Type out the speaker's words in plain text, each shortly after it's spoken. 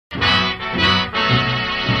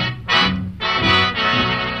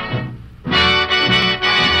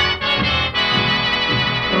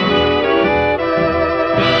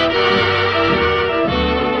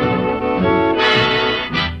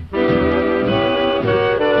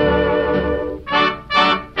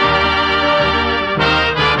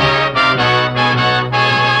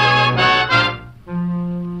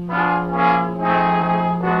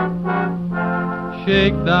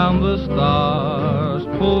Take down the stars,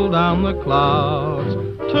 pull down the clouds,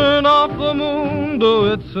 turn off the moon, do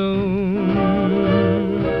it soon.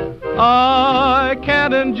 I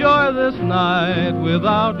can't enjoy this night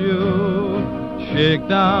without you. Shake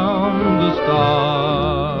down the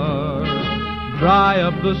stars, dry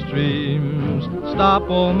up the streams, stop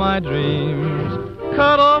all my dreams,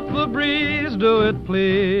 cut off the breeze, do it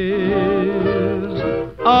please.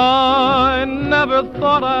 I never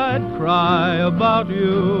thought I'd cry about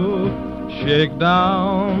you. Shake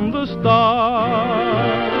down the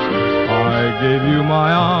stars. I gave you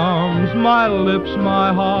my arms, my lips,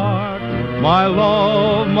 my heart, my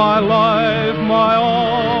love, my life, my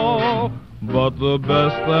all. But the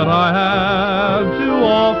best that I had to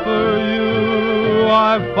offer you,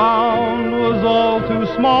 I found was all too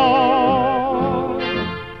small.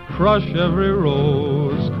 Crush every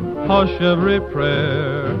rose, hush every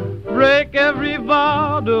prayer, break every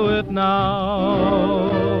vow, do it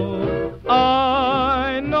now.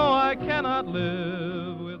 I know I cannot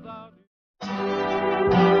live without you.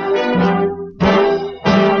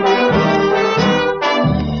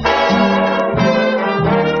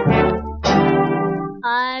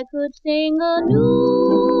 I could sing a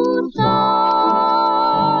new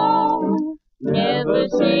song, never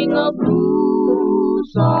sing a blue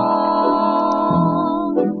song.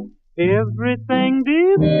 Everything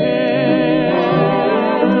depends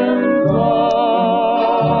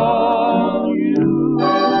on you.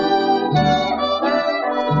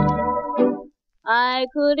 I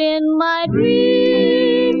could in my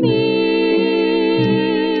dreaming,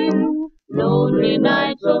 lonely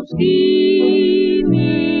nights of scheming.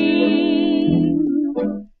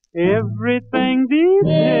 Everything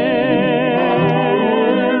depends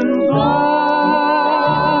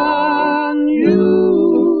on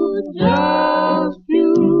you, just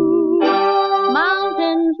you.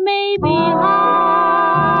 Mountains may be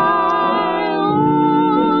high,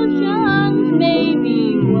 oceans may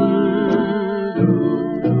be wide,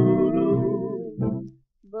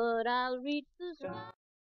 but I'll reach the sky.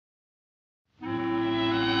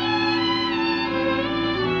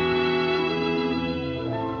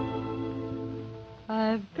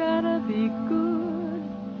 I've gotta be good,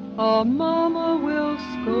 or Mama will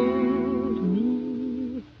scold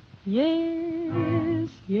me. Yes,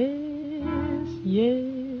 yes, yes.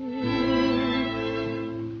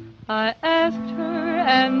 I asked her,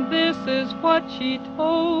 and this is what she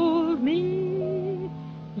told me.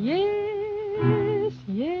 Yes,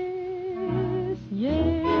 yes, yes.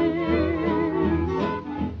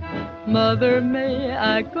 Mother, may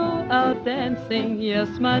I go out dancing? Yes,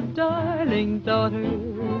 my darling daughter.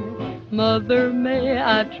 Mother, may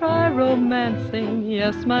I try romancing?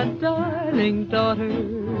 Yes, my darling daughter.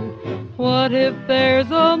 What if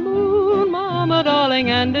there's a moon, Mama darling,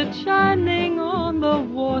 and it's shining on the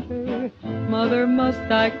water? Mother,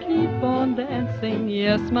 must I keep on dancing?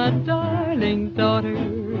 Yes, my darling daughter.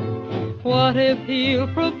 What if he'll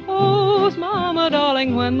propose, Mama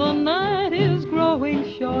darling, when the night is growing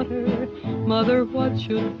shorter? Mother, what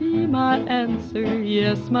should be my answer?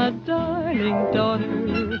 Yes, my darling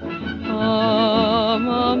daughter. Oh,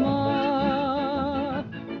 Mama,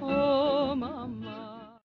 oh,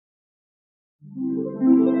 Mama.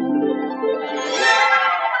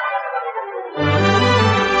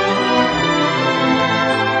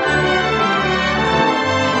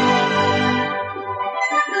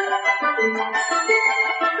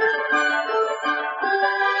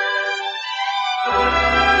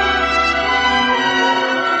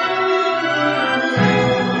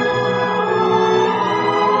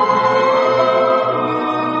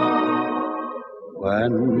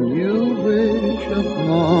 When you wish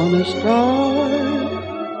upon a star,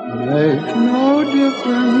 makes no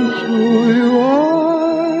difference who you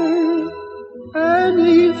are.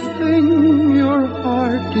 Anything your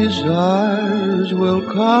heart desires will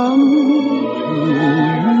come to you.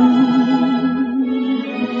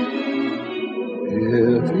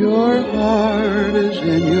 If your heart is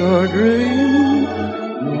in your dream,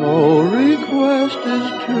 no request is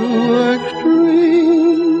too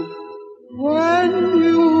extreme. When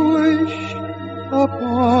you wish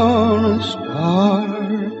upon a star,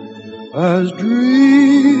 as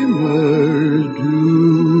dreamers do.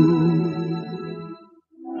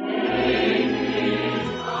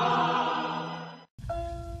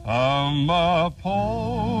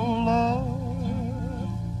 Amapola,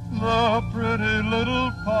 the pretty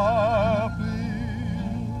little poppy,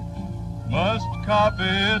 must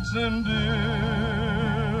copy its endearing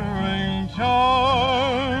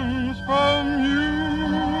charms from you.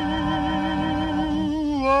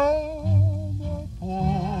 Amapola,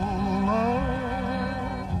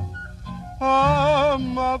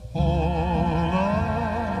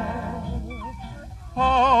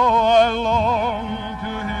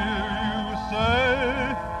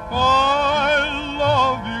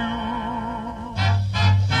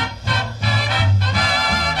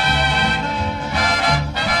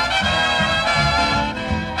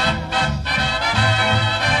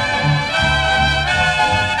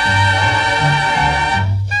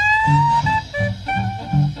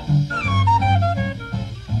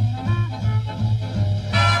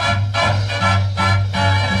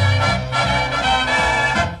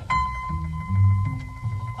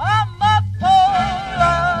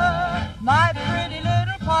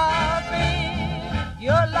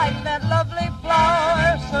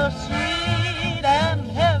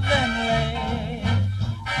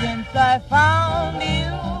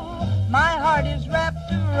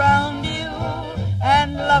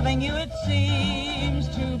 Loving you, it seems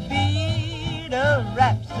to be the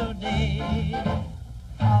rhapsody.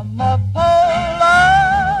 Amapola,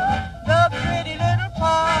 the pretty little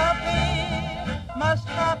poppy, must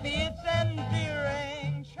copy its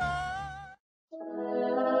endearing charm.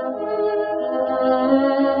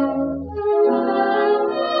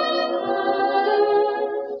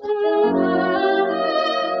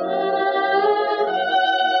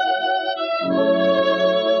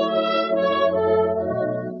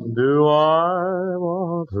 Do I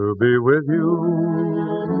want to be with you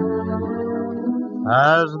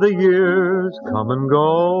as the years come and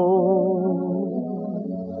go,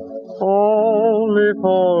 only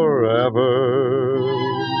forever,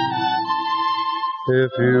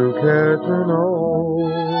 if you care to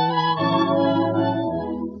know?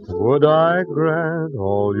 Would I grant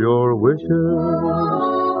all your wishes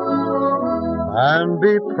and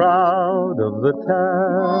be proud of the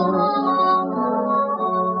task?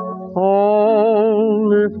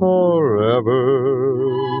 Only forever,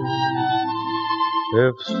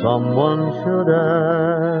 if someone should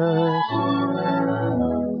ask,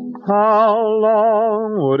 how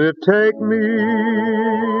long would it take me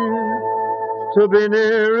to be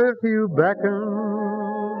near if you beckon?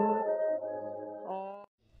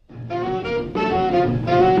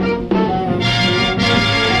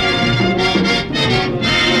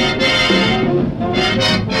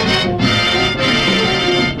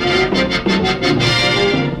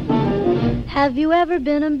 Have you ever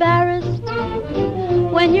been embarrassed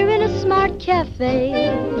when you're in a smart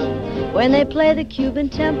cafe, when they play the Cuban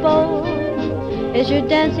tempo? Is your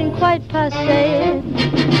dancing quite passé?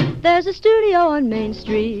 There's a studio on Main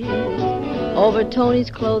Street over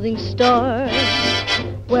Tony's clothing store,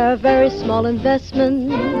 where a very small investment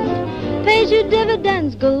pays you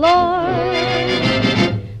dividends galore.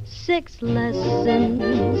 6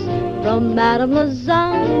 lessons from Madame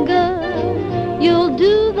Lazanga. You'll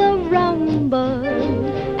do the rumba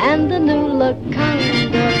and the new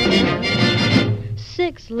lacanga.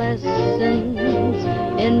 6 lessons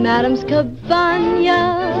in Madame's cabana,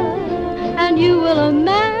 and you will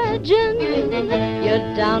imagine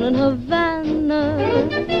you're down in Havana.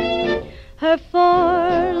 Her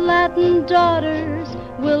 4 Latin daughters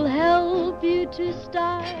will help you to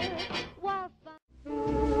start.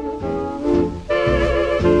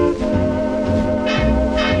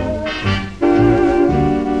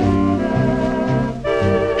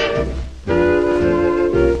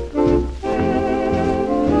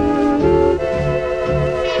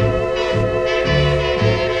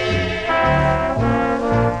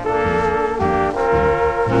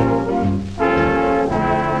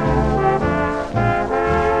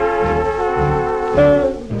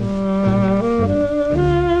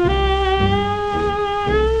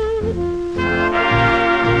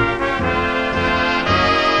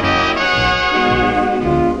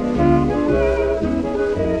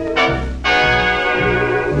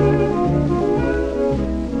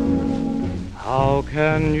 How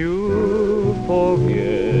can you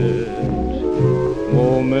forget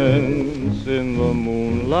moments in the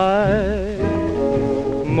moonlight,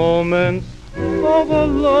 moments of a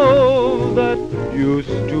love that used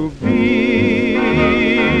to be?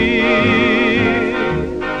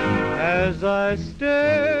 As I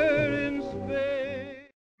stare in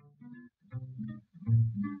space.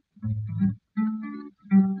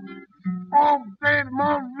 Oh, Aunt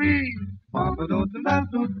Marie,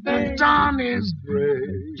 the dawn is gray.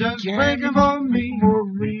 Just waiting for me.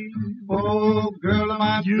 Marie, Oh, girl of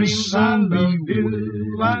my you dreams, I soon love be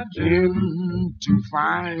you. I do. to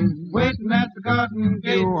find Waiting at the garden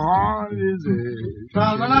gate. your heart is a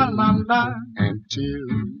La la la la la. and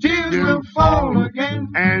tears Tears will fall again.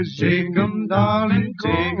 as Take you 'em, darling,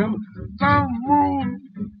 take 'em. the moon.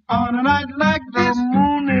 On a night like The this,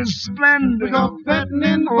 moon is we splendid. go betting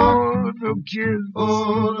in the ball. Oh, the kiss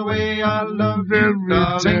Oh, the way I love you, Very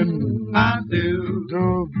darling, tender. I do.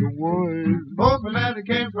 of the world Hoping that it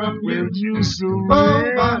came from you. with you so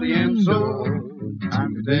Oh, body and soul,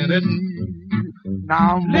 I'm indebted.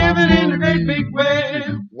 Now, Living in a great big way.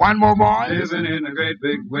 one more boy. Living in a great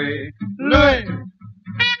big way. Louis.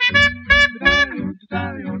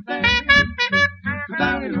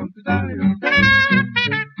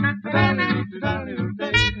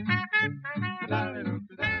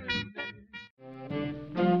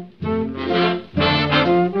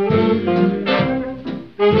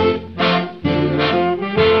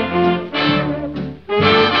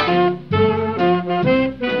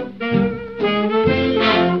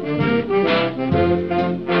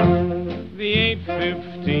 The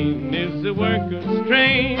 8:15 is the workers'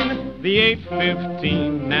 train. The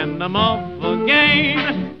 8:15 and I'm off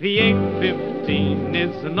again. The 8:15 8:15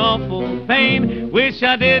 is an awful pain. Wish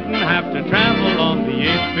I didn't have to travel on the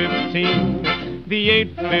 8:15. The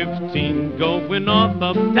 8:15 going north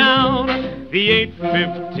uptown. The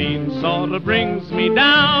 8:15 sorta brings me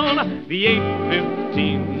down. The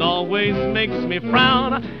 8:15 always makes me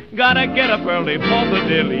frown. Gotta get up early for the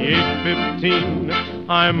daily 8:15.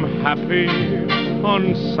 I'm happy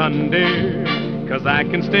on Sunday, 'cause I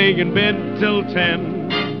can stay in bed till 10.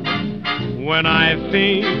 When I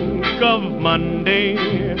think of Monday,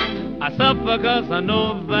 I suffer 'cause I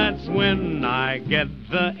know that's when I get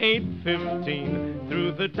the 8:15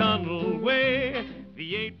 through the tunnel way.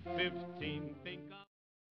 The 8:15 think of...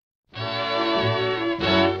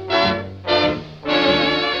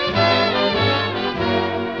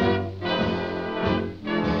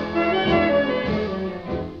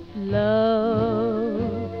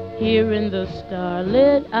 Love, here in the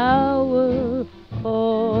starlit hour,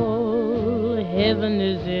 all heaven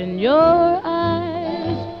is in your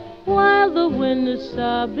eyes, while the wind is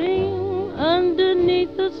sobbing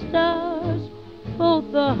underneath the stars.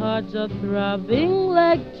 Both the hearts are throbbing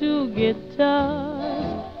like two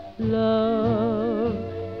guitars. Love,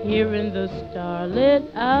 here in the starlit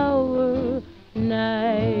hour,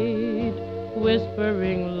 night,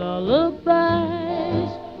 whispering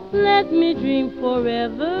lullabies. Let me dream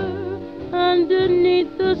forever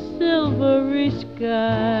underneath the silvery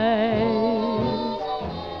skies.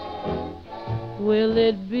 Will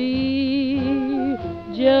it be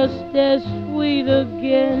just as sweet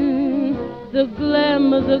again, the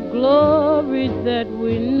glamour, the glory that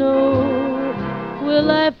we know?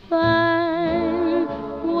 Will I find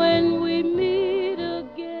when we meet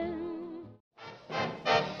again?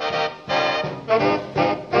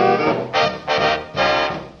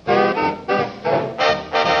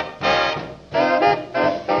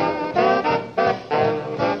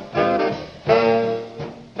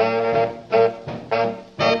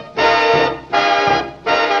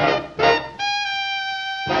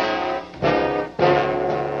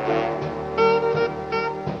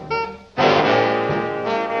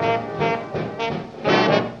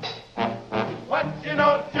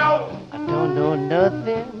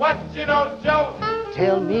 What you know, Joe?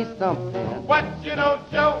 Tell me something. What you know,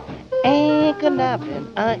 Joe? Ain't conniving,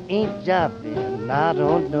 I ain't jobbing, I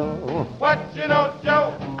don't know. What you know,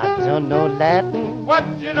 Joe? I don't know Latin. What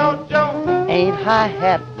you know, Joe? Ain't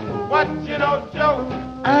high-hatting. What you know, Joe?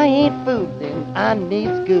 I ain't fooling, I need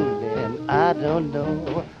schooling, I don't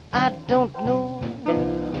know. I don't know.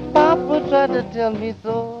 Papa tried to tell me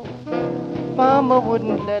so. Mama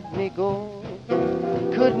wouldn't let me go.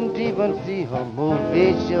 Couldn't even see her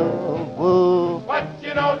movie show. Whoa. What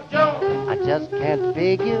you know, Joe? I just can't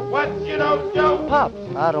figure. What you know, Joe? Pops,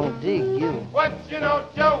 I don't dig you. What you know,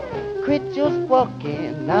 Joe? Quit your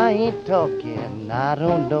squawking, I ain't talking, I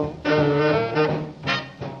don't know.